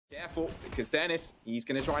Careful, because Denis, he's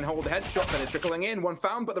going to try and hold the headshot, then it's trickling in. One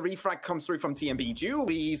found, but the refrag comes through from TMB.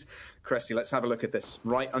 Julies. Kressy, let's have a look at this.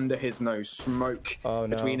 Right under his nose, smoke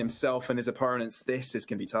between himself and his opponents. This is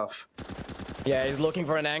going to be tough. Yeah, he's looking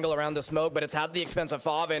for an angle around the smoke, but it's at the expense of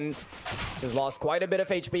faveN, who's lost quite a bit of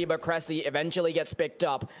HP, but Kressy eventually gets picked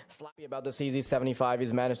up. Slappy about the CZ75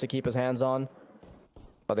 he's managed to keep his hands on.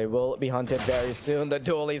 But they will be hunted very soon. The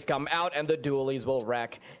dualies come out, and the dualies will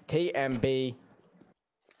wreck. TMB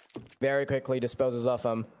very quickly disposes of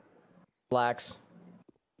him. slaxz.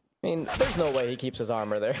 I mean, there's no way he keeps his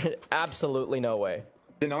armor there. Absolutely no way.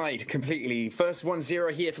 Denied completely. First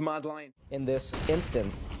 1-0 here for Mad Lion. In this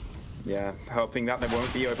instance. Yeah, hoping that they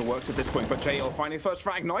won't be overworked at this point. But JL finding the first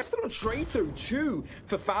frag. Nice little trade through too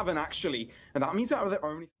for faveN actually. And that means that they're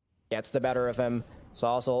only... Gets the better of him.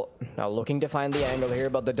 sausol now looking to find the angle here,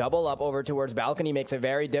 but the double up over towards balcony makes it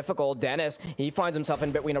very difficult. Denis, he finds himself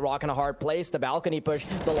in between a rock and a hard place. The balcony push,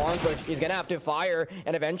 the long push, he's gonna have to fire,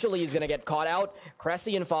 and eventually he's gonna get caught out.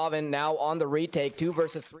 Kressy and faveN now on the retake, 2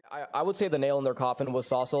 versus 3. I would say the nail in their coffin was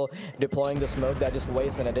sausol deploying the smoke that just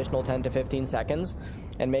wastes an additional 10 to 15 seconds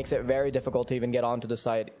and makes it very difficult to even get onto the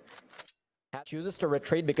site. Chooses to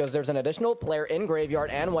retreat because there's an additional player in graveyard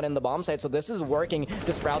and one in the bomb site, so this is working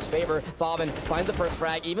to Sprout's favor. faveN finds the first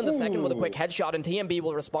frag, even the second with a quick headshot, and TMB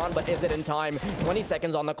will respond, but is it in time? 20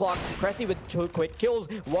 seconds on the clock. Kressy with 2 quick kills.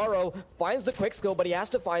 zywoo finds the quick scope, but he has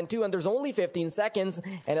to find 2, and there's only 15 seconds,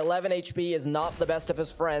 and 11 HP is not the best of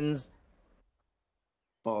his friends.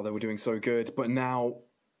 Oh, they were doing so good, but now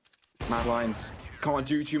Mad Lions can't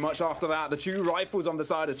do too much after that. The 2 rifles on the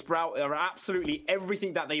side of Sprout are absolutely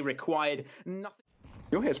everything that they required. Nothing.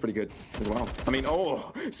 Your hair's pretty good as well. I mean,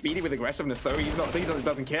 oh, Spiidi with aggressiveness though. He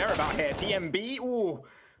doesn't care about hair. TMB, oh,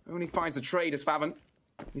 only finds a trade as faveN.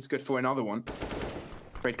 He's good for another one.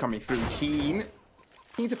 Trade coming through. Keen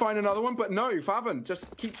to find another one, but no, faveN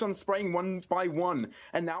just keeps on spraying one by one.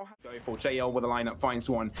 And now go for JL with a lineup,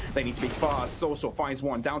 finds one. They need to be fast. sausol finds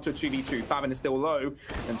one, down to a 2v2. faveN is still low,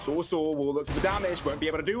 and sausol will look for the damage, won't be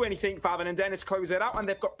able to do anything. faveN and Denis close it out, and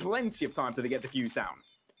they've got plenty of time to get the fuse down.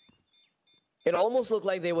 It almost looked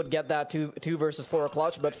like they would get that 2 versus 4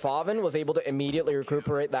 clutch, but faveN was able to immediately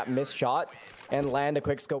recuperate that missed shot and land a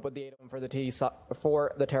quick scope with the 8 for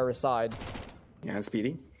the terrorist side. Yeah,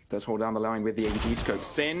 Spiidi does hold down the line with the AG scope.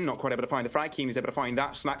 Sin, not quite able to find the frag. Keen is able to find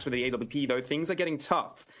that. slaxz with the AWP, though. Things are getting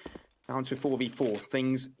tough. Down to 4v4.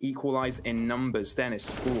 Things equalize in numbers.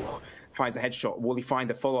 Denis, finds a headshot. Will he find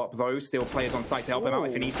the follow-up, though? Still players on site to help him out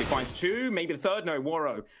if he needs to. He finds 2, maybe the third. No,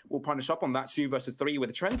 zywoo will punish up on that 2 versus 3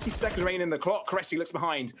 with 20 seconds remaining in the clock. Kressy looks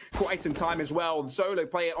behind. Quite in time as well. Solo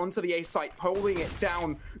player onto the A site, holding it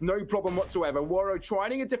down. No problem whatsoever. zywoo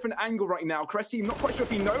trying a different angle right now. Kressy, not quite sure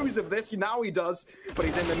if he knows of this. Now he does, but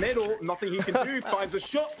he's in the middle. Nothing he can do. Finds a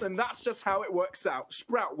shot, and that's just how it works out.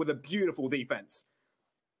 Sprout with a beautiful defense.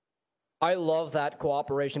 I love that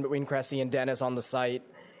cooperation between Kressy and Denis on the site.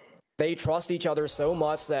 They trust each other so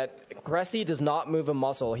much that Kressy does not move a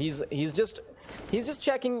muscle. He's just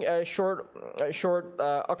checking short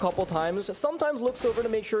a couple times. Sometimes looks over to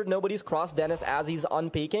make sure nobody's crossed Denis as he's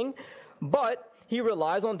unpeaking, but he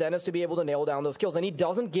relies on Denis to be able to nail down those kills, and he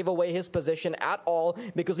doesn't give away his position at all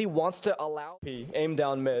because he wants to allow aim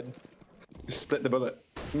down mid. Split the bullet.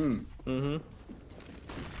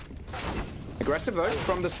 Aggressive though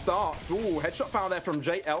from the start. Ooh, headshot found there from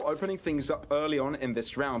JL, opening things up early on in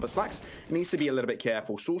this round. But slaxz needs to be a little bit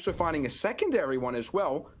careful. She's also finding a secondary one as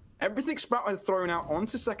well. Everything Sprout had thrown out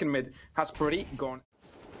onto second mid has pretty gone.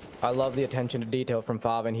 I love the attention to detail from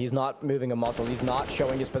faveN. He's not moving a muscle. He's not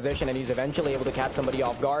showing his position, and he's eventually able to catch somebody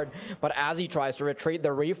off guard. But as he tries to retreat, the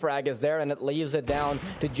refrag is there, and it leaves it down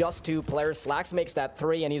to just 2 players. slaxz makes that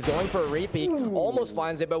 3, and he's going for a repeat. Almost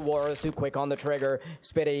finds it, but zywoo is too quick on the trigger.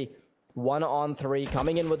 Spiidi 1-on-3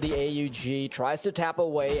 coming in with the AUG, tries to tap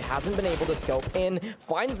away, hasn't been able to scope in,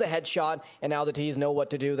 finds the headshot, and now the T's know what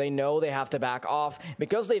to do. They know they have to back off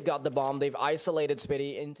because they've got the bomb. They've isolated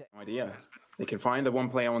Spiidi into... Idea. They can find the one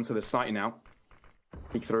player onto the site now.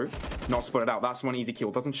 Peek through, not spotted out. That's one easy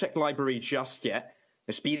kill. Doesn't check library just yet.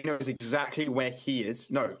 The Spiidi knows exactly where he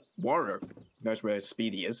is. No, zywoo knows where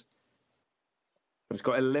Spiidi is. But it's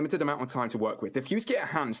got a limited amount of time to work with. The fuse get a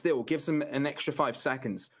hand still gives them an extra 5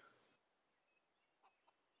 seconds.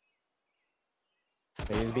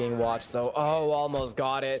 He's being watched, so almost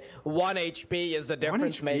got it. 1 HP is the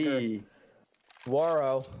difference maker.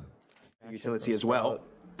 zywoo. Utility as well.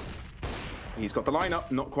 He's got the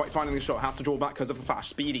lineup, not quite finding the shot, has to draw back because of the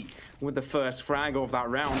flash. Spiidi with the first frag of that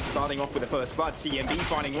round, starting off with the first blood. TMB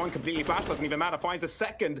finding one, completely flash, doesn't even matter, finds a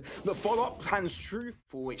second. The follow-up stands true.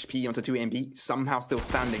 4 HP onto 2 MB, somehow still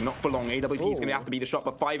standing, not for long. AWP is going to have to be the shot,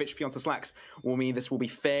 but 5 HP onto slaxz will mean this will be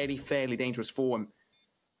fairly dangerous for him.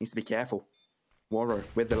 Needs to be careful. Waro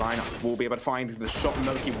with the lineup will be able to find the shot.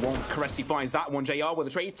 No, he won't. kressy finds that one. JR with a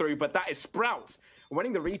trade through, but that is Sprout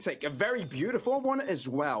winning the retake. A very beautiful one as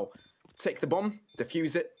well. Take the bomb,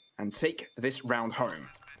 defuse it, and take this round home.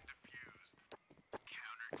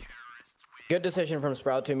 Good decision from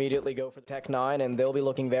Sprout to immediately go for Tech 9, and they'll be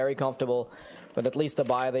looking very comfortable with at least a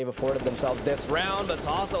buy they've afforded themselves this round. But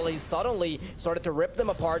sausol, he's suddenly started to rip them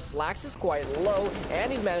apart. slaxz is quite low,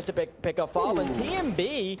 and he's managed to pick up faveN.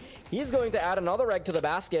 TMB, he's going to add another egg to the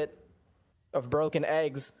basket of broken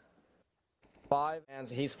eggs. 5, and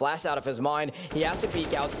he's flashed out of his mind. He has to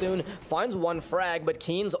peek out soon, finds one frag, but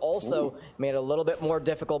KRIMZ also made it a little bit more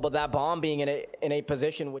difficult, but that bomb being in a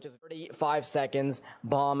position which is 35 seconds,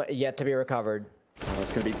 bomb yet to be recovered. Oh,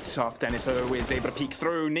 it's going to be tough. denis is able to peek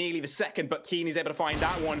through nearly the second, but Keen is able to find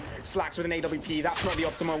that one. slaxz with an AWP. That's not the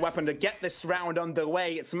optimal weapon to get this round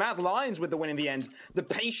underway. It's Mad Lions with the win in the end. The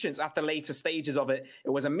patience at the later stages of it.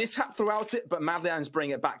 It was a mishap throughout it, but Mad Lions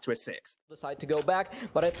bring it back to a 6th. Decide to go back,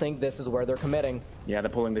 but I think this is where they're committing. Yeah, they're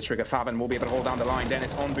pulling the trigger. faveN will be able to hold down the line.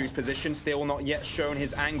 denis on boost position, still not yet shown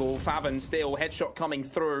his angle. faveN still headshot coming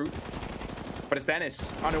through. But it's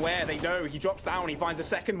denis, unaware, they know, he drops down, he finds a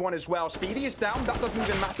second one as well. Spiidi is down, that doesn't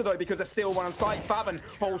even matter though, because there's still one on site. faveN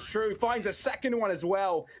holds true, finds a second one as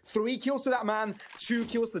well. 3 kills to that man, 2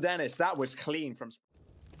 kills to denis. That was clean from...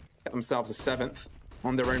 Get themselves a 7th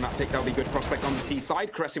on their own map pick. That'll be good prospect on the T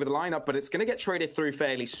side. kressy with the lineup, but it's going to get traded through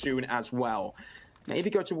fairly soon as well.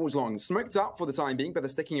 Maybe go towards long. Smoked up for the time being, but they're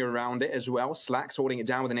sticking around it as well. slaxz holding it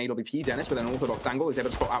down with an AWP. denis with an orthodox angle is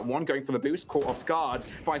able to spot out one, going for the boost, caught off guard.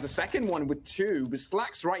 Finds a second one with 2. But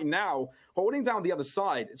slaxz right now holding down the other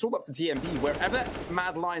side. It's all up to TMB. Wherever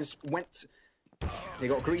Mad Lions went, they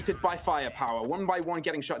got greeted by firepower. 1 by 1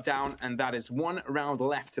 getting shut down, and that is 1 round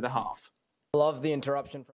left to the half. Love the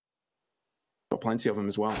interruption. Got plenty of them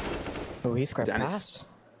as well. Oh, he's quite denis. fast.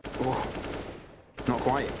 Oh, not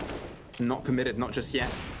quite. Not permitted, not just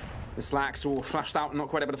yet. The slaxz all flashed out, not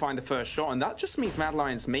quite able to find the first shot, and that just means Mad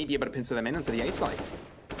Lions may be able to pincer them in onto the A side.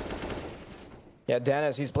 Yeah,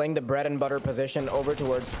 denis, he's playing the bread and butter position over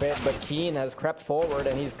towards Pit, but Keen has crept forward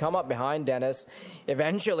and he's come up behind denis.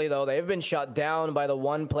 Eventually, though, they've been shut down by the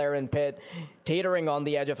one player in Pit, teetering on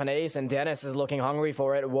the edge of an ace, and denis is looking hungry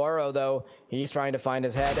for it. Waro, though, he's trying to find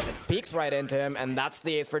his head, peeks right into him, and that's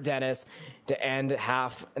the ace for denis to end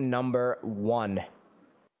half number 1.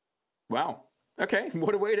 Wow. Okay,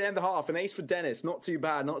 what a way to end the half. An ace for denis. Not too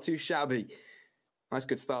bad, not too shabby. Nice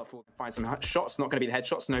good start for find some shots. Not going to be the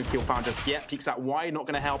headshots. No kill found just yet. Peeks out wide. Not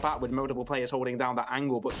going to help out with multiple players holding down that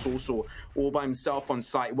angle. But sausol all by himself on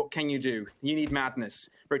site. What can you do? You need madness.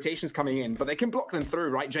 Rotations coming in, but they can block them through,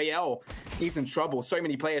 right? JL, he's in trouble. So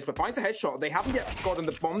many players, but finds a headshot. They haven't yet gotten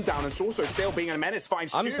the bomb down, and sausol still being a menace.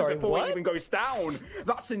 Finds 2 before he even goes down.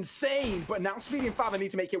 That's insane. But now Spiidi and faveN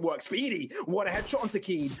need to make it work. Spiidi, what a headshot onto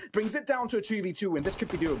Keen. Brings it down to a 2v2, and this could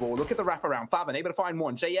be doable. Look at the wraparound. faveN able to find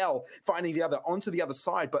one. JL finding the other onto the other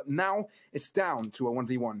side, but now it's down to a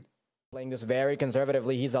 1v1. Playing this very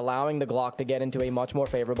conservatively, he's allowing the Glock to get into a much more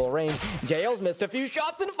favorable range. JL's missed a few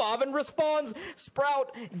shots and faveN responds.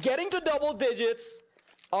 Sprout getting to double digits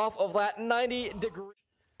off of that 90-degree.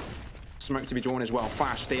 Smoke to be drawn as well.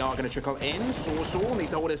 Flash, they are going to trickle in. sausol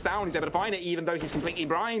needs to hold us down. He's able to find it, even though he's completely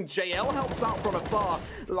blind. JL helps out from afar.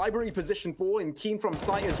 Library position 4 and Keen from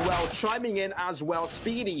sight as well. Chiming in as well.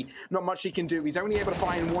 Spiidi, not much he can do. He's only able to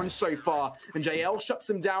find 1 so far. And JL shuts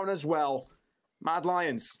him down as well. Mad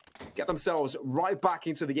Lions get themselves right back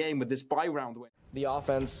into the game with this bye round win. The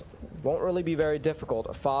offense won't really be very difficult.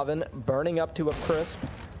 faveN burning up to a crisp.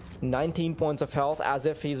 19 points of health, as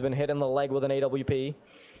if he's been hit in the leg with an AWP.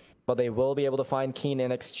 But they will be able to find Keen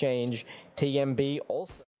in exchange. TMB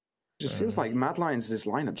also. Just feels like Mad Lions'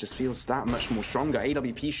 lineup just feels that much more stronger.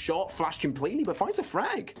 AWP shot, flashed completely, but finds a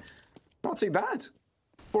frag. Not too bad.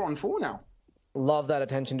 4 on 4 now. Love that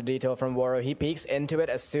attention to detail from Waro. He peeks into it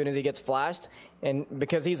as soon as he gets flashed, and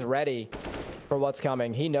because he's ready for what's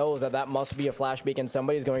coming. He knows that that must be a flash beacon.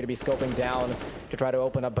 Somebody's going to be scoping down to try to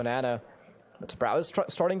open up banana. But Sprout is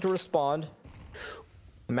starting to respond.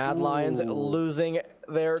 Mad Lions losing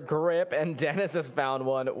their grip, and denis has found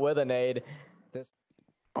one with a nade.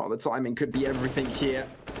 Oh, the timing could be everything here.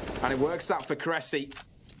 And it works out for kressy.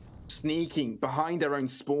 Sneaking behind their own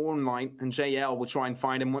spawn line, and JL will try and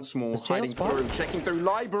find him once more. Hiding through, checking through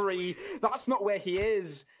library. That's not where he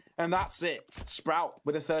is. And that's it. Sprout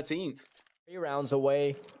with a 13th. 3 rounds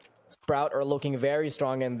away. Sprout are looking very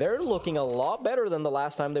strong, and they're looking a lot better than the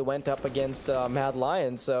last time they went up against Mad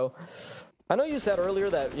Lions. So I know you said earlier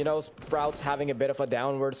that, you know, Sprout's having a bit of a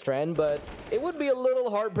downward trend, but it would be a little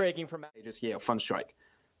heartbreaking for Mad. Just here,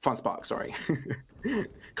 Funspark, sorry.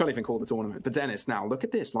 Can't even call the tournament. But Denis, now look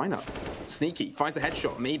at this lineup. Sneaky, finds the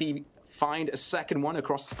headshot, maybe find a second one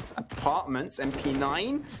across apartments.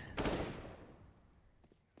 MP9.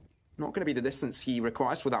 Not going to be the distance he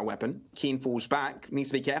requires for that weapon. Keen falls back, needs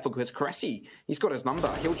to be careful because kressy, he's got his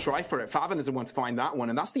number. He'll try for it. faveN doesn't want to find that one,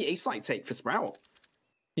 and that's the A-side take for Sprout.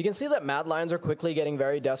 You can see that Mad Lions are quickly getting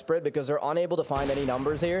very desperate because they're unable to find any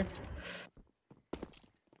numbers here.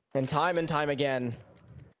 And time again,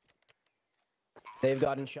 they've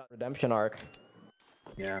gotten shot. Redemption arc.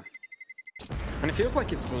 Yeah. And it feels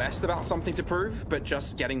like it's less about something to prove, but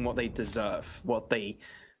just getting what they deserve. It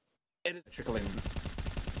is trickle in.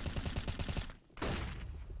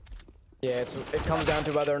 Yeah, it comes down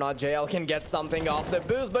to whether or not JL can get something off the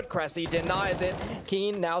boost, but kressy denies it.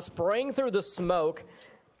 Keen now spraying through the smoke.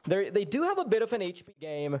 They do have a bit of an HP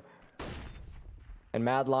game. And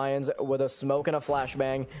Mad Lions with a smoke and a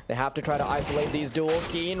flashbang. They have to try to isolate these duels.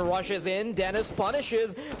 Keen rushes in. Denis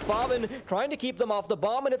punishes. faveN trying to keep them off the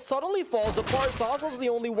bomb, and it suddenly falls apart. sausol's the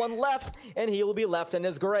only one left, and he'll be left in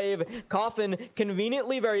his grave. Coffin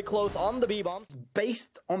conveniently very close on the B-bomb.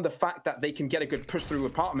 Based on the fact that they can get a good push through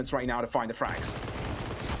apartments right now to find the frags.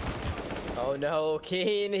 Oh no,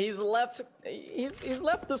 Keen, he's left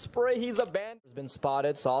the spray, he's abandoned. Has been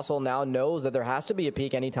spotted. sausol now knows that there has to be a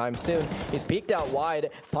peek anytime soon. He's peeked out wide,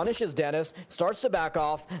 punishes Denis, starts to back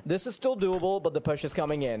off. This is still doable, but the push is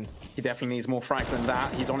coming in. He definitely needs more frags than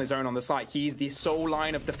that. He's on his own on the site. He's the sole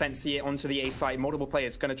line of defense here onto the A side. Multiple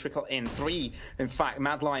players going to trickle in. 3, in fact.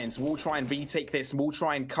 Mad Lions will try and retake this. Will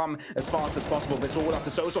try and come as fast as possible. But it's all up to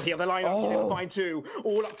sausol here. The lineup, he didn't find 2.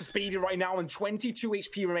 All up to Spiidi right now, and 22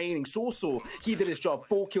 HP remaining. sausol, he did his job.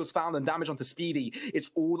 4 kills found and damage onto Spiidi.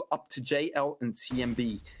 It's all up to JL and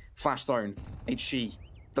TMB. Flash thrown. HG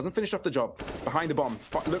doesn't finish up the job. Behind the bomb.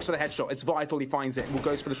 Looks for the headshot. It's vital he finds it. Will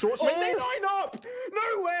goes for the short swing. They line up!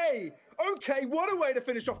 No way! Okay, what a way to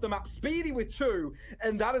finish off the map. Spiidi with 2.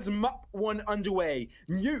 And that is map 1 underway.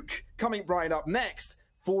 Nuke coming right up next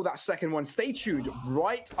for that second one. Stay tuned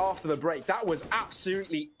right after the break. That was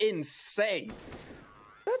absolutely insane.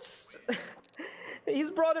 That's...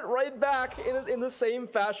 He's brought it right back in the same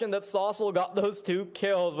fashion that sausol got those 2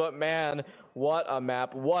 kills, but man, what a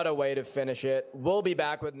map, what a way to finish it. We'll be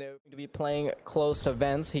back with Nuke. To be playing close to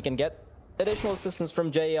vents, he can get additional assistance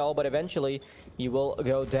from JL, but eventually he will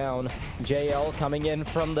go down. JL coming in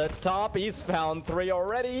from the top, he's found 3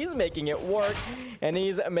 already, he's making it work, and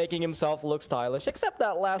he's making himself look stylish, except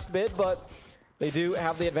that last bit, but they do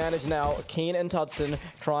have the advantage now. Keen and tudsoN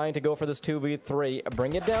trying to go for this 2v3.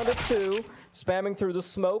 Bring it down to 2. Spamming through the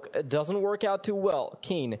smoke. It doesn't work out too well.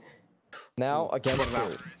 Keen now against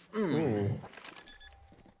 2.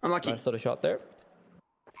 Unlucky. Nice little shot there.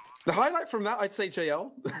 The highlight from that, I'd say JL.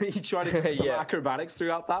 He tried to do some acrobatics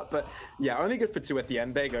throughout that, but yeah, only good for 2 at the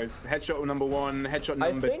end. There goes. Headshot number 1, headshot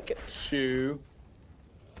number 2.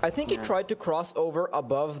 I think he tried to cross over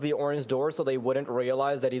above the orange door so they wouldn't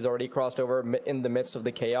realize that he's already crossed over in the midst of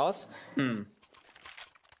the chaos. It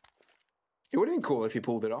would have been cool if he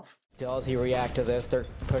pulled it off. Does he react to this? They're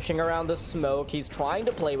pushing around the smoke. He's trying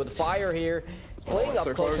to play with fire here. He's playing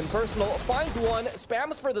up close and personal. Finds 1,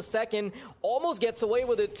 spams for the second. Almost gets away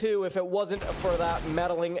with it too if it wasn't for that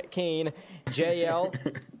meddling Keen. JL...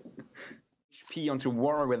 HP onto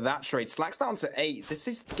woRow with that trade. slaxz down to 8. This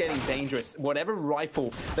is getting dangerous. Whatever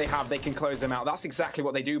rifle they have, they can close them out. That's exactly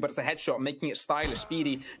what they do, but it's a headshot, making it stylish.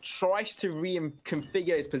 Spiidi tries to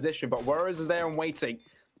reconfigure his position, but woRow is there and waiting.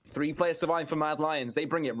 3 players survive for Mad Lions. They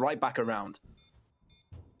bring it right back around.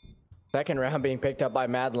 Second round being picked up by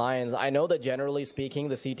Mad Lions. I know that generally speaking,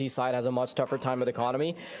 the CT side has a much tougher time with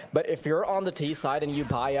economy, but if you're on the T side and you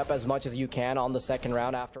buy up as much as you can on the second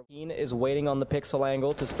round after Keen is waiting on the pixel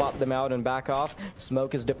angle to spot them out and back off,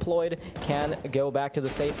 smoke is deployed, can go back to the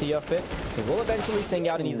safety of it. He will eventually sing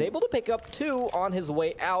out and he's able to pick up 2 on his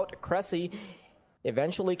way out. kressy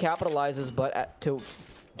eventually capitalizes, but to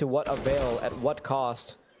what avail, at what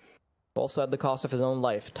cost? Also at the cost of his own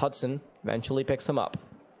life. tudsoN eventually picks him up.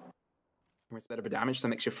 With a bit of damage,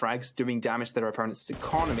 some extra frags doing damage to their opponent's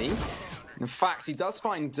economy. In fact, he does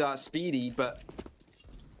find Spiidi, but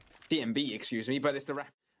DMB, excuse me, but it's the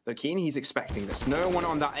Keen, he's expecting this. No one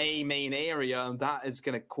on that A main area. That is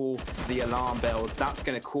going to call the alarm bells. That's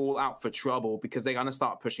going to call out for trouble because they're going to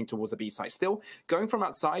start pushing towards the B side. Still going from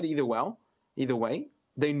outside either way.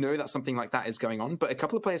 They know that something like that is going on, but a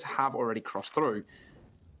couple of players have already crossed through.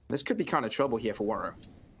 This could be kind of trouble here for woRow.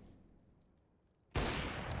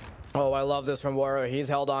 Oh, I love this from woxic. He's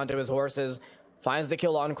held on to his horses, finds the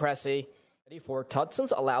kill on kressy. For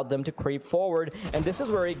tudsoN's allowed them to creep forward, and this is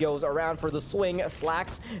where he goes around for the swing.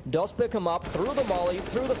 slaxz does pick him up through the molly,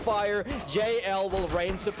 through the fire. JL will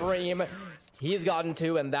reign supreme. He's gotten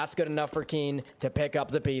two, and that's good enough for Keen to pick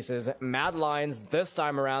up the pieces. Mad Lions, this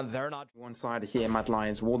time around, they're not... One side here, Mad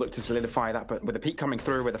Lions will look to solidify that, but with the peak coming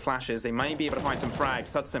through with the flashes, they may be able to find some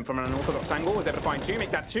frags. tudsoN from an unorthodox angle was able to find two,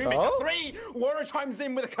 make that two, make that three. woxic chimes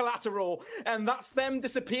in with a collateral, and that's them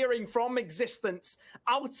disappearing from existence,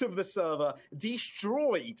 out of the server,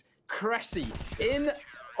 destroyed. kressy in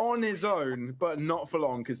on his own, but not for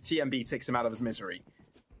long, because TMB takes him out of his misery.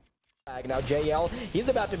 Now JL, he's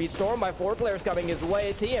about to be stormed by 4 players coming his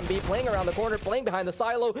way. TMB playing around the corner, playing behind the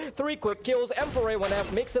silo. 3 quick kills.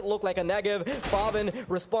 M4A1S makes it look like a negative. faveN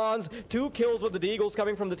responds. 2 kills with the deagles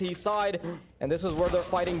coming from the T side. And this is where they're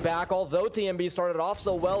fighting back. Although TMB started off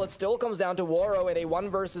so well, it still comes down to woxic in a 1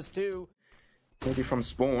 versus 2. Maybe from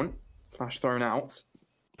spawn. Flash thrown out.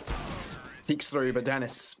 Peeks through, but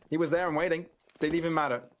denis, he was there and waiting. Didn't even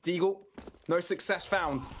matter. deagle, no success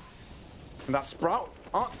found. And that Sprout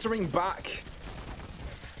answering back.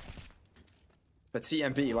 But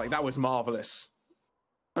TMB, like, that was marvelous.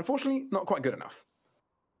 Unfortunately, not quite good enough.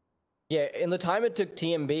 Yeah, in the time it took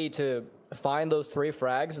TMB to find those 3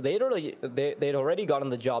 frags, they'd already gotten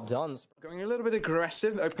the job done. Going a little bit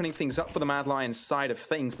aggressive, opening things up for the Mad Lions side of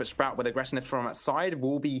things, but Sprout with aggressiveness from that side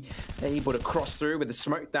will be able to cross through with the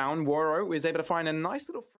smoke down. woxic is able to find a nice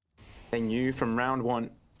little... They knew from round 1.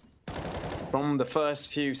 From the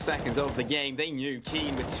first few seconds of the game, they knew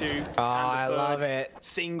Keen with 2. Oh, I love it.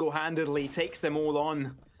 Single-handedly takes them all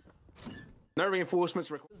on. No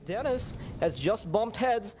reinforcements required. denis has just bumped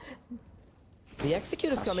heads. The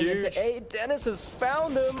execute is coming into A. denis has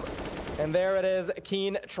found him. And there it is.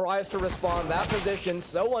 Keen tries to respond. That position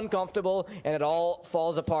so uncomfortable, and it all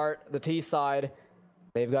falls apart. The T side,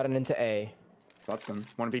 they've gotten into A. tudsoN,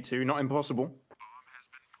 1v2, not impossible.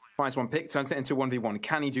 Finds one pick, turns it into 1v1.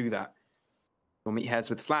 Can he do that? We'll meet heads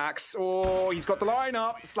with slaxz. Oh, he's got the line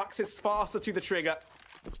up. slaxz is faster to the trigger.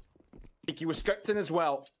 He was scoped in as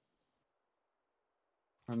well.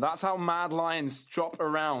 And that's how Mad Lions drop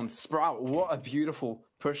around. Sprout, what a beautiful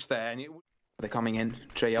push there. And they're coming in.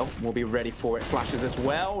 JL will be ready for it. Flashes as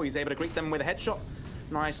well. He's able to greet them with a headshot.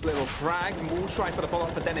 Nice little frag. We'll try for the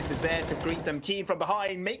follow-up, but denis is there to greet them. Keen from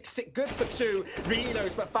behind. Makes it good for 2.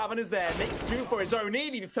 Reloads, but faveN is there. Makes 2 for his own.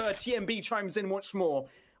 Nearly the 3rd. TMB chimes in once more.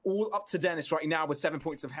 All up to denis right now with 7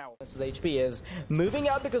 points of health. This HP is moving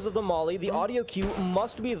out because of the molly. The audio cue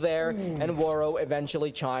must be there, and woxic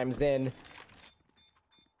eventually chimes in.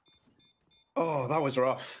 Oh, that was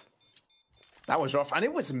rough. That was rough. And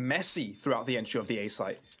it was messy throughout the entry of the A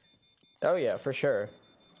site. Oh, yeah, for sure.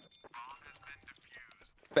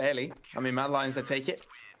 Barely. I mean, Mad Lions, they take it.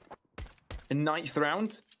 In 9th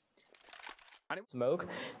round. Smoke,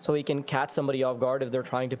 so he can catch somebody off guard if they're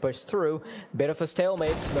trying to push through. Bit of a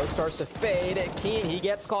stalemate. Smoke starts to fade. Keen, he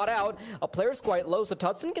gets caught out. A player's quite low, so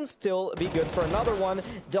tudsoN can still be good for another one.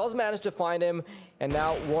 Does manage to find him, and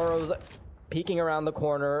now woxic's peeking around the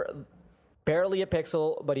corner. Barely a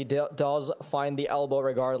pixel, but he does find the elbow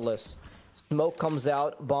regardless. Smoke comes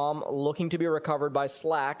out. Bomb looking to be recovered by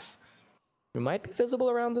slaxz. He might be visible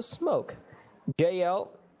around the smoke. JL,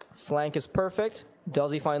 flank is perfect.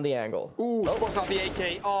 Does he find the angle? Ooh, spots out the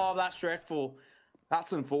AK. Oh, that's dreadful.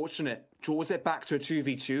 That's unfortunate. Draws it back to a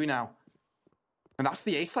 2v2 now. And that's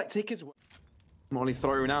the A-site tick as well. Molly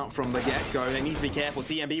thrown out from the get-go. They need to be careful.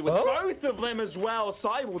 TMB with both of them as well.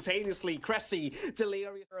 Simultaneously, kressy,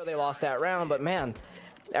 delirious. They lost that round, but man,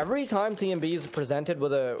 every time TMB is presented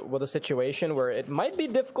with a situation where it might be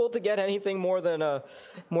difficult to get anything more than a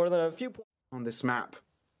few points on this map,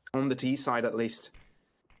 on the T side at least.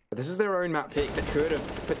 But this is their own map pick that could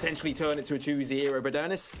have potentially turned it to a 2-0, but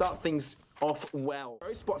denis start things off well.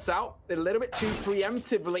 Spots out a little bit too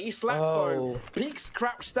preemptively. slaxz peeks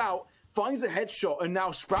crouched out, finds a headshot, and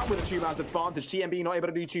now Sprout with a 2-round advantage. TMB not able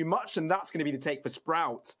to do too much, and that's going to be the take for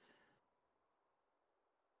Sprout.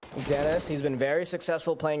 denis, he's been very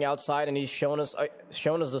successful playing outside, and he's shown us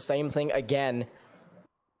the same thing again.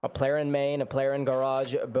 A player in main, a player in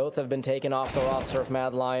garage, both have been taken off the roster of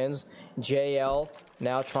Mad Lions. JL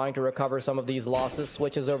now trying to recover some of these losses,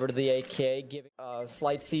 switches over to the AK, giving a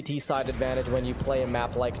slight CT side advantage when you play a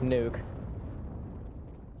map like Nuke.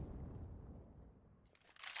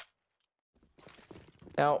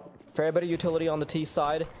 Now, fair bit of utility on the T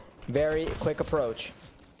side, very quick approach.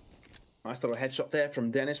 Nice little headshot there from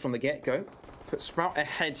denis from the get-go. Put Sprout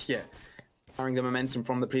ahead here. Carrying the momentum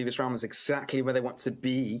from the previous round is exactly where they want to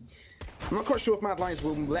be. I'm not quite sure if Mad Lions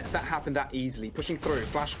will let that happen that easily. Pushing through,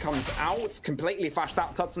 Flash comes out, completely flashed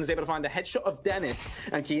out. tudsoN is able to find the headshot of denis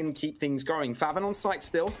and can keep things going. faveN on site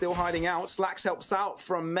still hiding out. slaxz helps out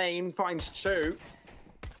from main, finds two.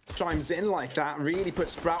 Chimes in like that, really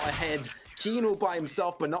puts Sprout ahead. Keen all by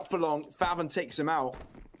himself, but not for long. faveN takes him out.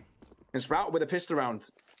 And Sprout with a pistol round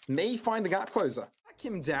may find the gap closer.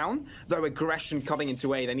 Him down, though aggression coming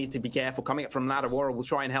into A. They need to be careful. Coming up from ladder, Warrior will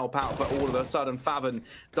try and help out, but all of a sudden faveN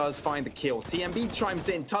does find the kill. TMB chimes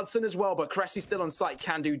in, tudsoN as well, but kressy still on site,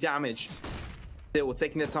 can do damage. Still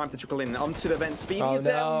taking their time to trickle in onto the vent. Spiidi is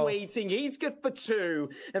there waiting. He's good for two,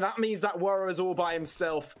 and that means that Warrior is all by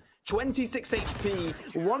himself. 26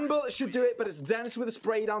 HP, one bullet should do it, but it's denis with a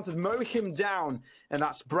spray down to mow him down, and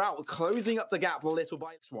that's Sprout closing up the gap little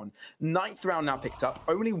by one. 9th round now picked up,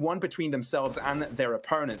 only one between themselves and their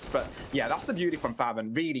opponents, but yeah, that's the beauty from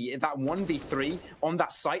faveN. Really, that 1v3 on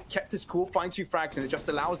that site kept his cool, find 2 frags, and it just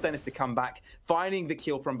allows denis to come back, finding the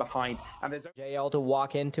kill from behind, and there's JL to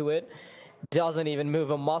walk into it, doesn't even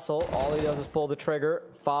move a muscle, all he does is pull the trigger.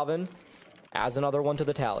 faveN adds another one to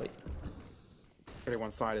the tally. Pretty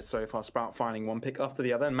one-sided so far. Sprout finding one pick after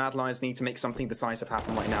the other, and Mad Lions need to make something decisive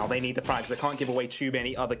happen right now. They need the frags. They can't give away too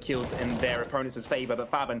many other kills in their opponents' favor,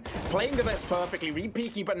 but faveN playing the vets perfectly,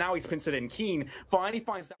 re-peeking, but now he's pincered in. Keen finally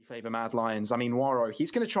finds that favor Mad Lions. I mean, Warrior,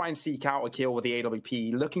 he's going to try and seek out a kill with the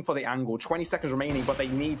AWP, looking for the angle. 20 seconds remaining, but they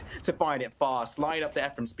need to find it fast. Slide up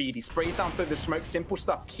there from Spiidi, sprays down through the smoke, simple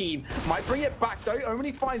stuff. Keen might bring it back, though.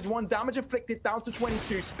 Only finds one, damage inflicted down to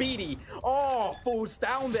 22. Spiidi, falls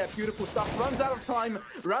down there. Beautiful stuff. Runs out of time,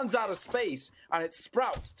 runs out of space, and it's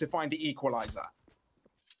Sprout to find the equalizer.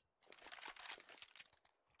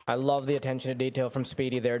 I love the attention to detail from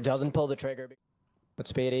Spiidi there. Doesn't pull the trigger, but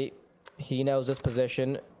Spiidi, he knows his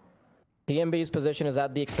position. TMB's position is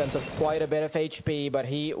at the expense of quite a bit of HP, but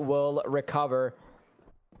he will recover.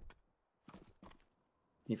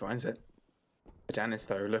 He finds it. denis,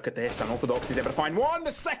 though, look at this. Unorthodox is able to find one.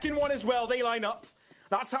 The second one as well. They line up.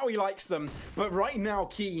 That's how he likes them. But right now,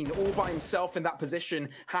 Keen, all by himself in that position,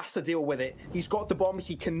 has to deal with it. He's got the bomb.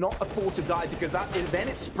 He cannot afford to die because then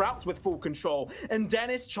it's Sprout with full control. And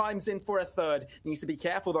denis chimes in for a third. Needs to be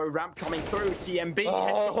careful, though. Ramp coming through. TMB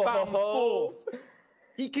found fourth.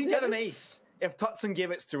 He can get an ace if tudsoN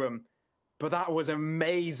give it to him. But that was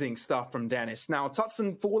amazing stuff from denis. Now,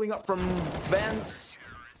 tudsoN falling up from vents.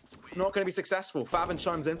 Not going to be successful. faveN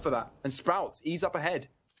chimes in for that. And Sprout, he's up ahead.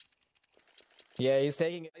 Yeah, he's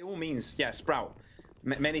taking it. By all means, yeah, Sprout.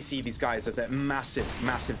 Many see these guys as a massive,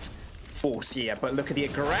 massive force here. But look at the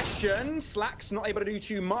aggression. slaxz not able to do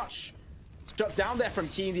too much. Shut down there from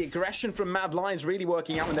Keen. The aggression from Mad Lions really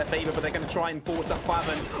working out in their favor, but they're going to try and force up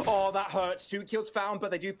faveN. Oh, that hurts. 2 kills found,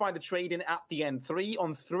 but they do find the trade in at the end. 3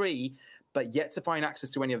 on 3. But yet to find access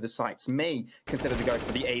to any of the sites. May consider to go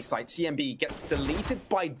for the A site. TMB gets deleted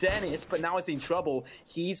by denis, but now is in trouble.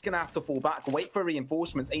 He's going to have to fall back, wait for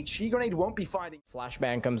reinforcements. A chi grenade won't be fighting.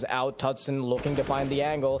 Flashbang comes out. tudsoN looking to find the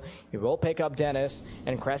angle. He will pick up denis,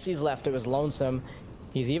 and kressy's left to his lonesome.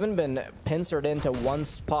 He's even been pincered into one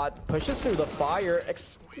spot. Pushes through the fire.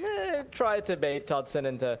 Tried to bait tudsoN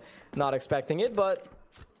into not expecting it, but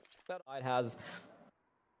that side has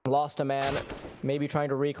lost a man, maybe trying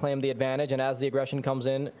to reclaim the advantage, and as the aggression comes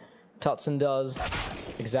in, tudsoN does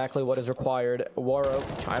exactly what is required. Warrior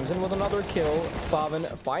chimes in with another kill.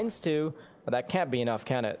 faveN finds 2, but that can't be enough,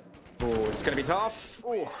 can it? Oh, it's going to be tough.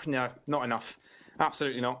 Oh, no, not enough.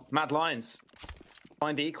 Absolutely not. Mad Lions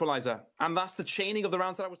find the equalizer, and that's the chaining of the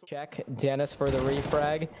rounds that I was check. denis for the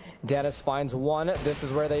refrag. denis finds 1. This is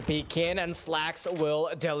where they peek in, and slaxz will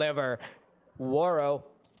deliver. Warrior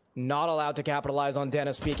not allowed to capitalize on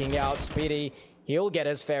denis speaking out. Spiidi, he'll get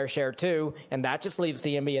his fair share too, and that just leaves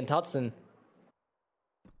TMB and tudsoN.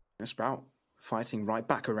 Sprout fighting right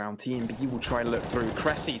back around. TMB will try to look through.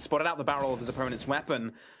 kressy spotted out the barrel of his opponent's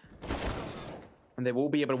weapon, and they will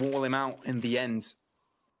be able to wall him out in the end.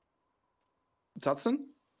 tudsoN,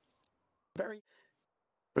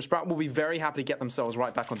 but Sprout will be very happy to get themselves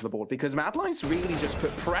right back onto the board because Mad Lions really just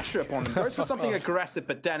put pressure upon them. Goes for something aggressive,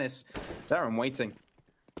 but denis, they're in waiting.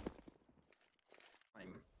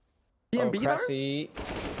 TMB, kressy.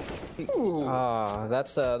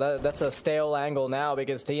 That's a stale angle now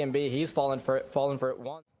because TMB, he's fallen for it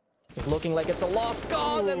once. It's looking like it's a lost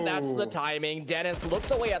cause, and that's the timing. denis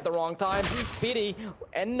looks away at the wrong time. Spiidi,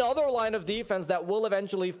 another line of defense that will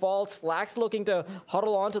eventually fall. slaxz looking to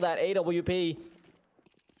huddle onto that AWP.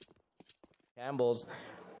 Campbell's,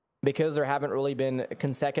 because there haven't really been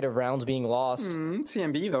consecutive rounds being lost.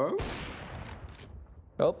 TMB though.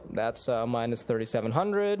 Oh, that's minus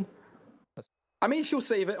 3,700. I mean, if he'll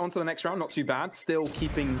save it onto the next round, not too bad. Still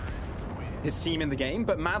keeping his team in the game,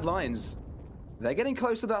 but Mad Lions, they're getting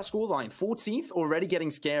close to that scoreline. 14th, already getting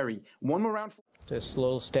scary. One more round. This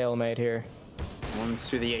little stalemate here. One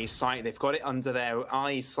to the A site. They've got it under their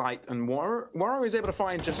eyesight, and Waro is able to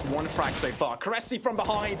find just one frag so far. Kressy from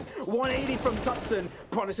behind, 180 from tudsoN,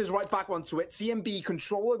 punishes right back onto it. TMB,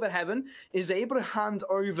 control over heaveN, is able to hand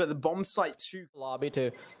over the bomb site to lobby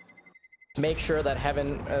to make sure that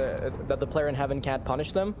heaveN, that the player in heaveN can't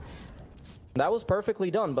punish them. That was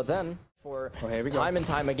perfectly done, but then for time and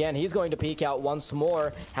time again, he's going to peek out once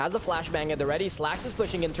more. Has the flashbang at the ready. slaxz is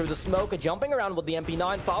pushing in through the smoke, jumping around with the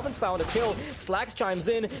MP9. faveN's found a kill. slaxz chimes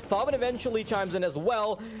in. faveN eventually chimes in as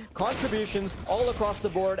well. Contributions all across the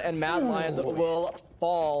board, and Mad Lions will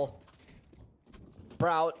fall.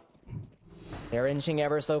 Sprout, they're inching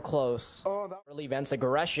ever so close. Early Vent's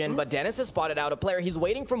aggression, but denis has spotted out a player. He's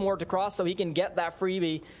waiting for more to cross so he can get that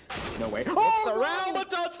freebie. No way. It's around, but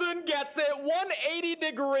tudsoN gets it.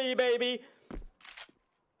 180-degree, baby.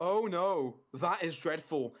 Oh no, that is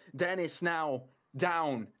dreadful. denis now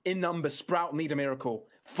down in numbers. Sprout need a miracle.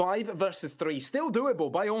 5 versus 3, still doable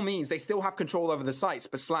by all means. They still have control over the sites,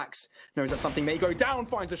 but slaxz knows that something may go down,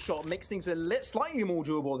 finds a shot, makes things slightly more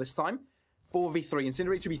doable this time. 4v3,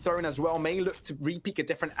 Incinerate to be thrown as well, may look to re-peek a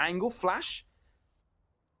different angle. Flash,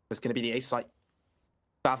 it's going to be the A site.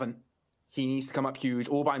 faveN, he needs to come up huge,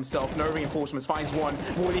 all by himself, no reinforcements, finds one.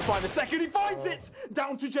 Will he find the second? He finds it!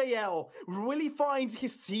 Down to JL. Will he find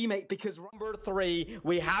his teammate? Because number 3,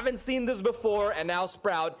 we haven't seen this before, and now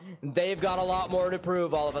Sprout, they've got a lot more to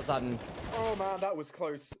prove all of a sudden. Oh man, that was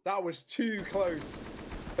close. That was too close.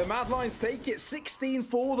 The Mad Lions take it, 16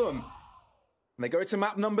 for them. And they go to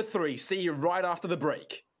map number 3. See you right after the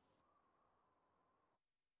break.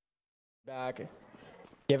 Back.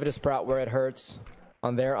 Give it a Sprout where it hurts.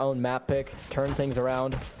 On their own map pick. Turn things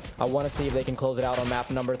around. I want to see if they can close it out on map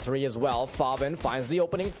number 3 as well. faveN finds the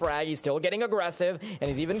opening frag. He's still getting aggressive. And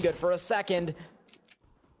he's even good for a second.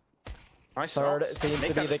 Nice Third shots. seems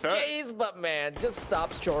to be the case, but man, just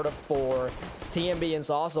stops short of 4. TMB and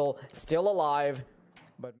sausol still alive.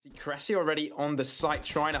 But kressy already on the site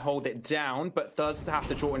trying to hold it down, but does have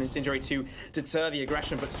to draw an incendiary to deter the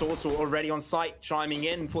aggression. But sausol already on site, chiming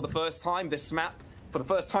in for the first time this map. For the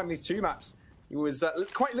first time these 2 maps. He was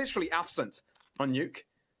quite literally absent on Nuke.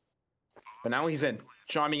 But now he's in,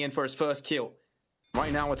 chiming in for his first kill.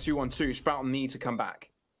 Right now a 2-on-2, Sprout need to come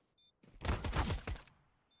back.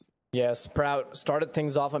 Yeah, Sprout started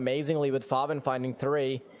things off amazingly with faveN finding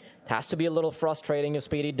 3. It has to be a little frustrating if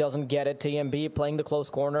Spiidi doesn't get it. TMB playing the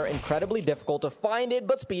close corner, incredibly difficult to find it,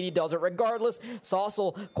 but Spiidi does it regardless.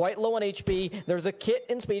 sausol quite low on HP. There's a kit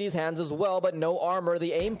in Spiidi's hands as well, but no armor.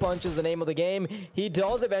 The aim punch is the name of the game. He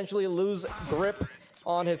does eventually lose grip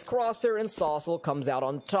on his crosshair, and sausol comes out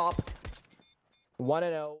on top.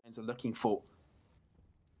 1-0. Are looking for.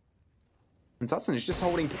 And tudsoN is just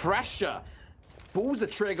holding pressure. Pulls the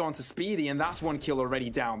trigger onto Spiidi, and that's 1 kill already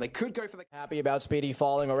down. They could go for the... Happy about Spiidi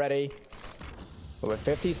falling already. But with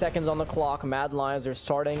 50 seconds on the clock, Mad Lions are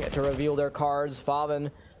starting to reveal their cards.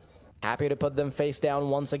 faveN, happy to put them face down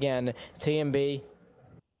once again. TMB,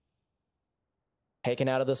 taken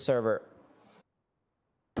out of the server.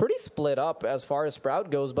 Pretty split up as far as Sprout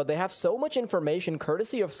goes, but they have so much information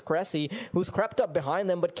courtesy of kressy, who's crept up behind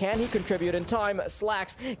them, but can he contribute in time?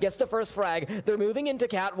 slaxz gets the first frag. They're moving into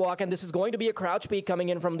catwalk, and this is going to be a crouch peek coming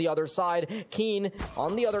in from the other side. Keen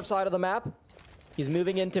on the other side of the map. He's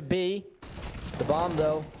moving into B. The bomb,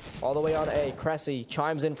 though, all the way on A. kressy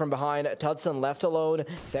chimes in from behind. tudsoN left alone.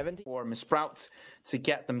 17 for Sprout to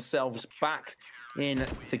get themselves back in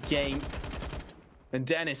the game. And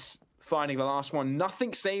denis finding the last one.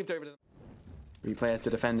 Nothing saved over the... 3 players to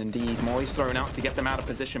defend indeed. Moy's thrown out to get them out of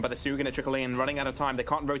position, but they're still going to trickle in. Running out of time. They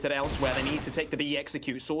can't rotate elsewhere. They need to take the B,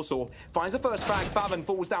 execute. sausol finds the first frag. faveN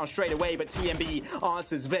falls down straight away, but TMB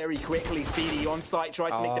answers very quickly. Spiidi on site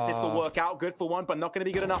tries to make the pistol work out. Good for 1, but not going to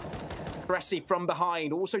be good enough. kressy from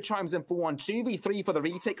behind also chimes in for 1. 2v3 for the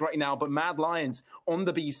retake right now, but Mad Lions on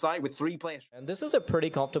the B side with 3 players. And this is a pretty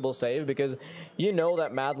comfortable save because you know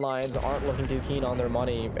that Mad Lions aren't looking too keen on their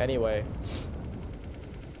money anyway.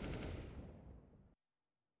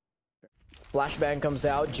 Flashbang comes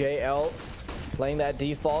out. JL playing that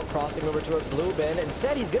default, crossing over to a blue bin.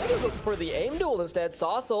 Instead, he's going to go for the aim duel instead.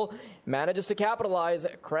 sausol manages to capitalize.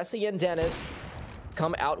 kressy and denis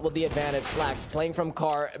come out with the advantage. slaxz playing from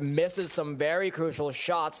car, misses some very crucial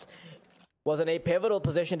shots. Was in a pivotal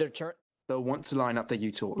position to turn. they'll want to line up the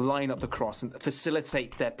util, line up the cross, and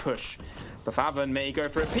facilitate their push. But faveN may go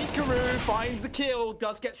for a peekaroo, finds the kill,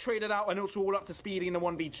 does get traded out, and it's all up to Spiidi in the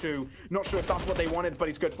 1v2. Not sure if that's what they wanted, but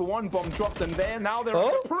he's good for one. Bomb dropped, and there, now they're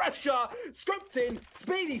under pressure. Scoped in,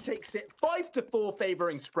 Spiidi takes it, 5-4,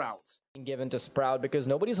 favoring Sprout. Given to Sprout because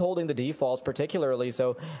nobody's holding the defaults particularly,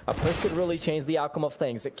 so a push could really change the outcome of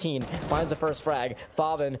things. Keen finds the first frag.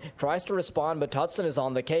 faveN tries to respond, but tudsoN is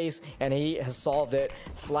on the case, and he has solved it.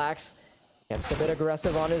 slaxz gets a bit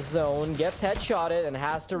aggressive on his zone, gets headshotted, and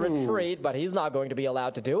has to retreat, but he's not going to be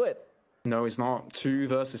allowed to do it. No, he's not. 2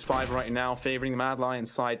 versus 5 right now, favoring the Mad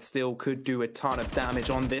Lions side. Still could do a ton of damage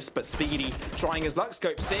on this, but Spiidi trying his luck.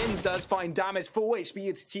 Scopes in, does find damage. 4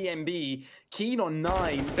 HP to TMB. Keen on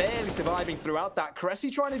 9, barely surviving throughout that.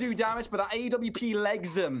 kressy trying to do damage, but that AWP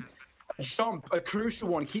legs him. Jump, a crucial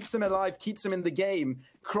one, keeps him alive, keeps him in the game.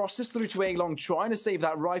 Crosses through to A-Long, trying to save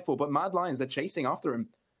that rifle, but Mad Lions, they're chasing after him.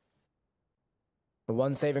 The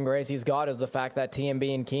one saving grace he's got is the fact that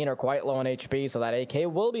TMB and Keen are quite low on HP, so that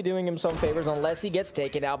AK will be doing him some favors unless he gets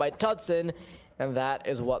taken out by tudsoN, and that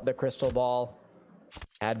is what the crystal ball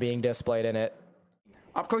had being displayed in it.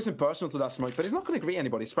 Up close and personal to that smoke, but he's not going to greet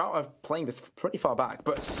anybody. Sprout are playing this pretty far back,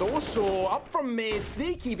 but sausol up from mid,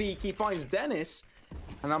 sneaky beaky finds denis,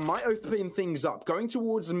 and that might open things up. Going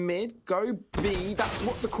towards mid, go B, that's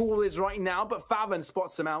what the call is right now, but faveN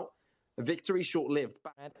spots him out. Victory short-lived.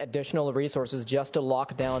 Additional resources just to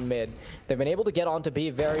lock down mid. They've been able to get onto B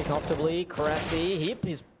very comfortably. kressy,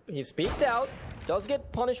 he's peeked out. Does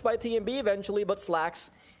get punished by TMB eventually, but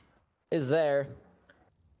slaxz is there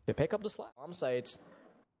to pick up the bomb sites.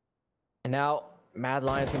 And now Mad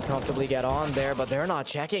Lions can comfortably get on there, but they're not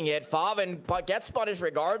checking it. faveN gets punished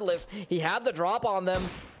regardless. He had the drop on them.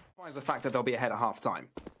 Finds the fact that they'll be ahead at halftime.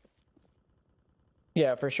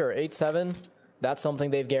 Yeah, for sure. 8-7. That's something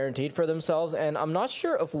they've guaranteed for themselves, and I'm not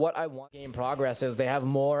sure of what I want game progress is. They have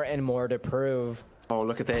more and more to prove. Oh,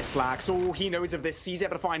 look at this, slaxz. Oh, he knows of this. He's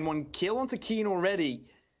able to find one kill onto Keen already.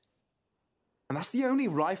 And that's the only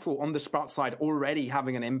rifle on the Sprout side already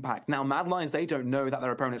having an impact. Now, Mad Lions, they don't know that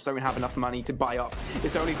their opponents don't have enough money to buy up.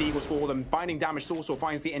 It's only deagles for them. Binding damage also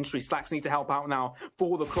finds the entry. slaxz needs to help out now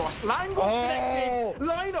for the cross. Langle connected.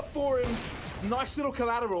 Line up for him. Nice little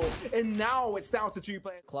collateral. And now it's down to 2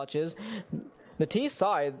 players. Clutches. The T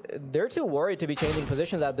side, they're too worried to be changing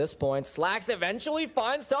positions at this point. slaxz eventually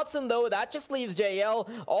finds tudsoN though. That just leaves JL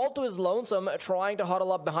all to his lonesome, trying to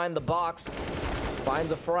huddle up behind the box.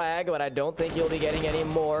 Finds a frag, but I don't think he'll be getting any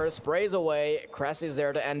more. Sprays away. kressy's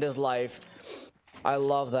there to end his life. I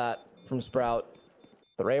love that from Sprout.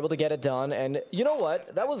 They're able to get it done, and you know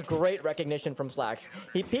what? That was great recognition from slaxz.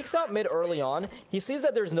 He peeks out mid early on. He sees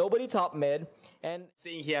that there's nobody top mid, and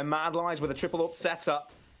seeing here, Mad Lions with a triple up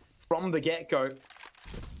setup from the get-go.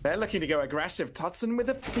 They're looking to go aggressive. tudsoN with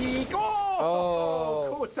a peek.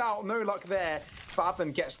 Oh! Caught out. No luck there.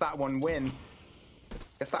 faveN gets that one win.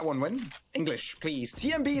 Gets that one win. English, please.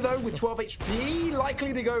 TMB, though, with 12 HP,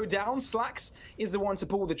 likely to go down. slaxz is the one to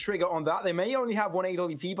pull the trigger on that. They may only have 1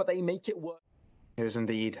 AWP, but they make it work. Here's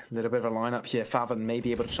indeed a little bit of a lineup here. faveN may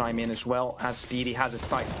be able to chime in as well, as Spiidi has his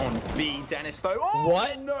sights on B. denis, though. Oh,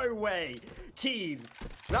 what? No way. Keen.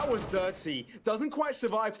 That was dirty. Doesn't quite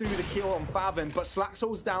survive through the kill on faveN, but slaxz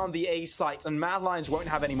holds down the A site, and Mad Lions won't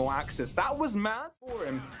have any more access. That was mad for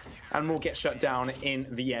him, and will get shut down in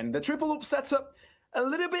the end. The triple up setup, a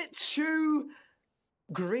little bit too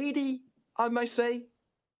greedy, I might say.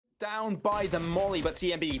 Down by the molly, but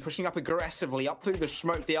TMB pushing up aggressively up through the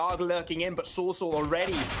smoke. They are lurking in, but sausol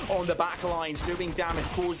already on the back lines, doing damage,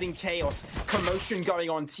 causing chaos, commotion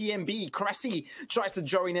going on. TMB, kressy tries to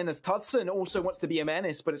join in as tudsoN also wants to be a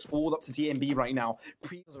menace, but it's all up to TMB right now.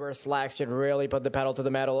 Where slaxz should really put the pedal to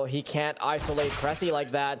the metal. He can't isolate kressy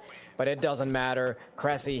like that, but it doesn't matter.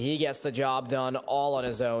 kressy, he gets the job done all on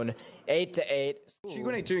his own. 8-8.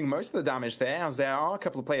 Grenade doing most of the damage there, as there are a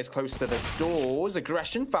couple of players close to the doors.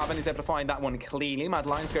 Aggression, faveN is able to find that one cleanly. Mad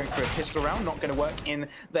Lions going for a pistol round, not going to work in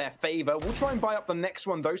their favor. We'll try and buy up the next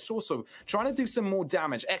one, though. sausol trying to do some more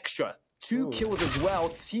damage, extra. 2 kills as well.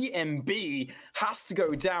 TMB has to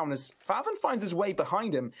go down as faveN finds his way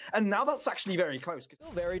behind him, and now that's actually very close.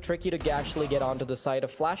 Still very tricky to actually get onto the side.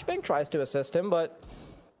 Of flashbang tries to assist him, but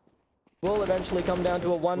will eventually come down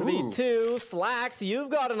to a 1v2. slaxz,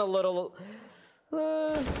 you've gotten a little...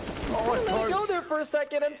 it's close. Go there for a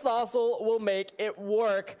second, and sausol will make it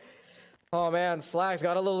work. Oh man, slaxz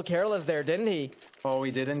got a little careless there, didn't he? Oh,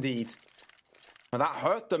 he did indeed. And that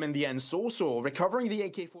hurt them in the end. sausol recovering the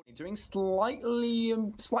AK-40, doing slight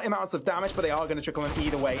amounts of damage, but they are going to trickle in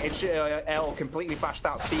either way. HL completely flashed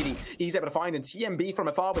out Spiidi. He's able to find him. TMB from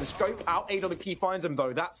afar with a scope out. AWP finds him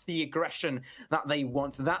though. That's the aggression that they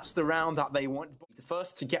want. That's the round that they want. The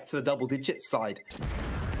first to get to the double digit side.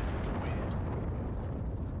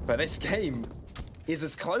 But this game is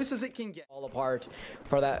as close as it can get. All apart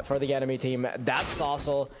for the enemy team. That's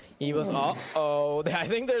sausol. He was uh-oh. I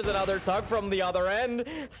think there's another tug from the other end.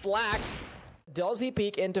 slaxz. Does he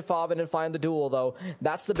peek into faveN and find the duel though?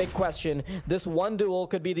 That's the big question. This one duel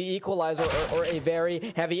could be the equalizer or a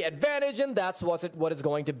very heavy advantage, and that's what it's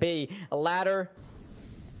going to be. A ladder.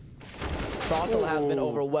 sausol has been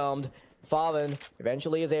overwhelmed. faveN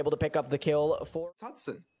eventually is able to pick up the kill for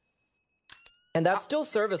tudsoN. And that's still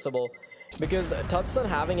serviceable, because tudsoN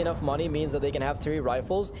having enough money means that they can have 3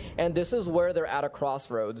 rifles, and this is where they're at a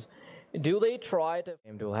crossroads. Do they try to...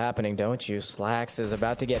 Game duel happening, don't you? slaxz is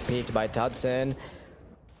about to get peeked by tudsoN.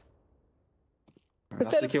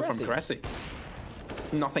 That's the kill from kressy.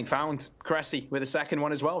 Nothing found. kressy with a second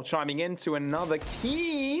one as well, chiming into another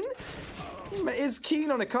keen. Is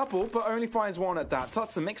keen on a couple, but only finds one at that.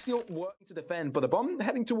 tudsoN makes the ult working to defend, but the bomb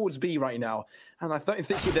heading towards B right now, and I don't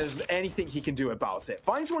think there's anything he can do about it.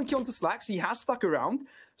 Finds one kill onto slaxz. He has stuck around,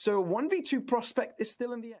 so 1v2 prospect is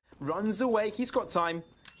still in the air. Runs away. He's got time.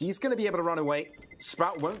 He's going to be able to run away.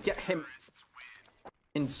 Sprout won't get him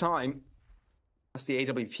in time. That's the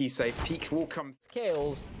AWP safe. Peak will come.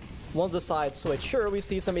 Scales. One's a side switch. Sure, we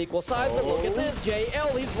see some equal sides, but look at this.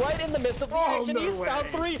 JL, he's right in the midst of the action. He's found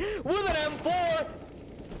 3 with an M4.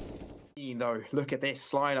 No, look at this.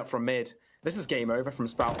 Slide up from mid. This is game over from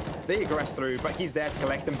Sprout. They aggress through, but he's there to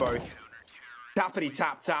collect them both. Tappity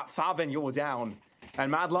tap tap. faveN, you're down. And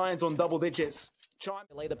Mad Lions on double digits.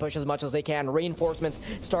 Delay the push as much as they can. Reinforcements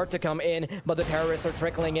start to come in, but the terrorists are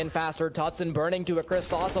trickling in faster. tudsoN burning to a Chris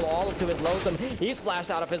sausol all to his lonesome. He's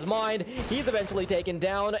flashed out of his mind. He's eventually taken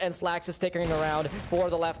down, and slaxz is sticking around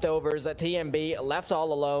for the leftovers. TMB left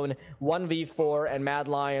all alone. 1v4, and Mad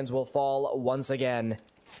Lions will fall once again.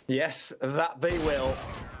 Yes, that they will.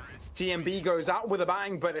 TMB goes out with a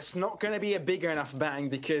bang, but it's not going to be a big enough bang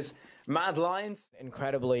because Mad Lions...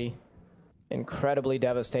 Incredibly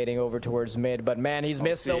devastating over towards mid, but man, he's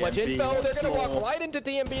missed so much info. They're gonna walk right into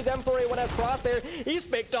TMB's M4A1S crosshair. He's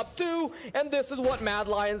picked up 2, and this is what Mad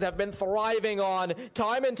Lions have been thriving on.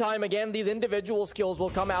 Time and time again, these individual skills will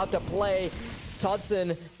come out to play.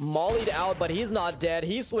 tudsoN mollied out, but he's not dead.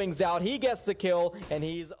 He swings out, he gets the kill, and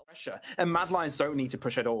he's... pressure. And Mad Lions don't need to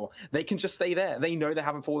push at all. They can just stay there. They know they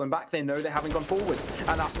haven't fallen back. They know they haven't gone forwards.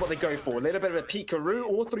 And that's what they go for. A little bit of a peekaroo.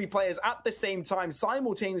 All 3 players at the same time,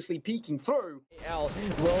 simultaneously peeking through. L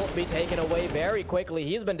will be taken away very quickly.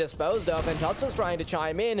 He's been disposed of, and tudsoN's trying to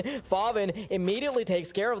chime in. faveN immediately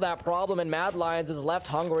takes care of that problem, and Mad Lions is left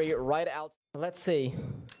hungry right out. Let's see.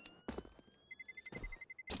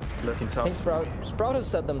 Looking tough. I think Sprout have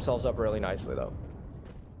set themselves up really nicely, though.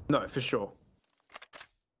 No, for sure.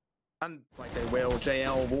 And like they will,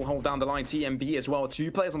 JL will hold down the line. TMB as well.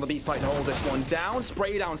 2 players on the B side to hold this one down.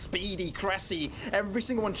 Spray down, Spiidi, kressy. Every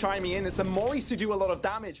single one chiming in. It's the mollies to do a lot of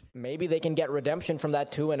damage. Maybe they can get redemption from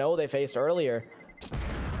that 2-0 they faced earlier.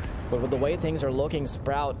 But with the way things are looking,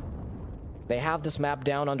 Sprout, they have this map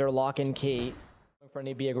down under lock and key for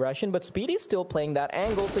any B aggression, but Spiidi's still playing that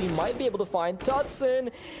angle, so you might be able to find tudsoN.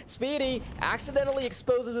 Spiidi accidentally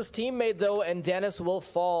exposes his teammate though, and Denis will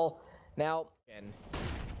fall. Now, again.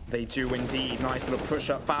 They do indeed. Nice little push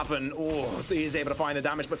up. faveN, oh, he's able to find the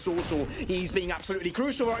damage, but sausol, he's being absolutely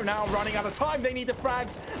crucial right now, running out of time. They need the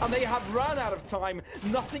frags, and they have run out of time.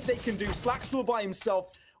 Nothing they can do. slaxz all by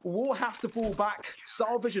himself will have to fall back,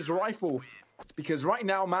 salvage his rifle, because right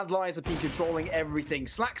now Mad Lions have been controlling everything.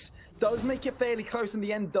 slaxz does make it fairly close in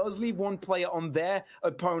the end, does leave 1 player on their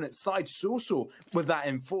opponent's side. sausol with that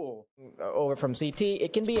M4. Over from CT,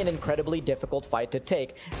 it can be an incredibly difficult fight to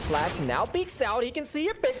take. slaxz now peeks out. He can see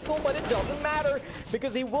a pixel, but it doesn't matter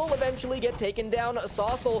because he will eventually get taken down.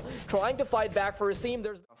 sausol trying to fight back for his team.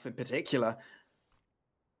 There's in particular.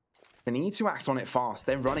 They need to act on it fast.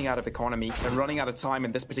 They're running out of economy. They're running out of time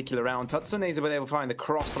in this particular round. tudsoN is able to find the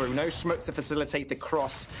cross through. No smoke to facilitate the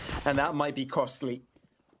cross, and that might be costly.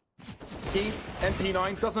 He,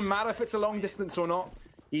 MP9, doesn't matter if it's a long distance or not.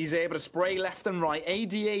 He's able to spray left and right.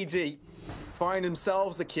 AD. Find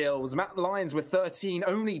themselves the kills. Mad Lions with 13,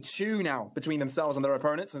 only 2 now between themselves and their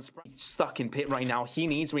opponents, and stuck in pit right now. He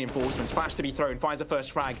needs reinforcements. Flash to be thrown, finds the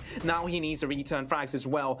first frag. Now he needs to return frags as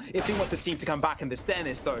well if he wants his team to come back. And this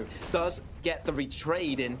Denis, though, does get the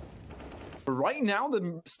retrade in. Right now,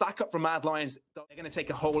 the stack up from Mad Lions, they're going to take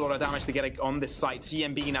a whole lot of damage to get it on this site.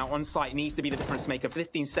 TMB now on site needs to be the difference maker.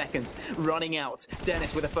 15 seconds running out.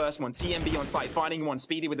 Denis with the first one. TMB on site, finding one.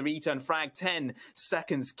 Spiidi with the return frag. 10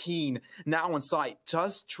 seconds. Keen now on site.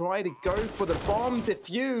 Does try to go for the bomb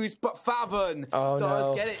defuse, but faveN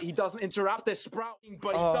does get it. He doesn't interrupt this sprouting,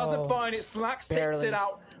 but he doesn't find it. slaxz takes it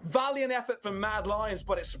out. Valiant effort from Mad Lions,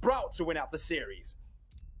 but it's Sprout to win out the series.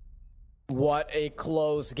 What a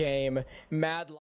close game. Mad